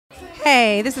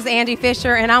Hey, this is Angie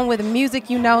Fisher, and I'm with Music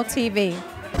You Know TV.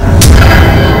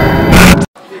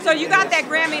 So you got that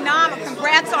Grammy nom.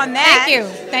 Congrats on that. Thank you.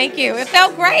 Thank you. It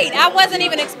felt great. I wasn't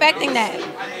even expecting that.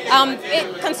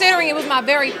 Considering it was my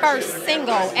very first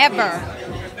single ever,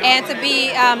 and to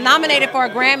be nominated for a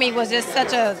Grammy was just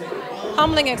such a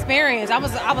humbling experience. I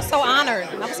was so honored.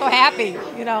 I was so happy.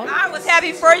 You know. I was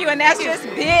happy for you, and that's just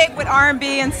big with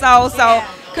R&B and soul. So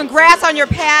congrats on your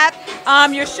path.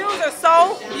 Your shoes are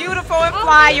so beautiful and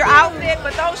fly. Your outfit,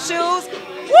 but those shoes,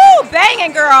 woo,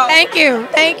 banging, girl. Thank you.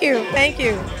 Thank you. Thank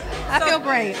you. I feel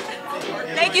great.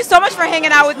 Thank you so much for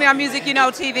hanging out with me on Music You Know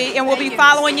TV, and we'll be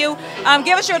following you.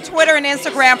 Give us your Twitter and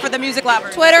Instagram for the music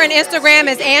lovers. Twitter and Instagram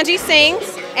is Angie Sings,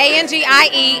 ANGIESINGSS.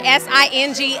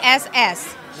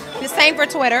 The same for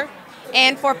Twitter,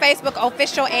 and for Facebook,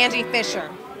 official Angie Fisher.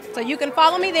 So you can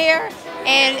follow me there,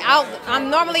 and I'm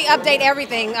normally update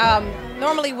everything,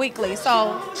 normally weekly.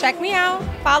 So check me out,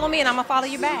 follow me, and I'm gonna follow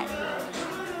you back.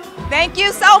 Thank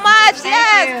you so much. Thank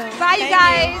yes. You. Bye, you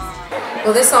guys.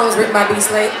 Well, this song was written by B.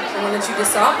 Slade, the one that you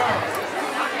just saw.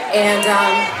 And,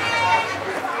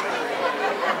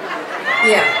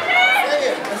 yeah.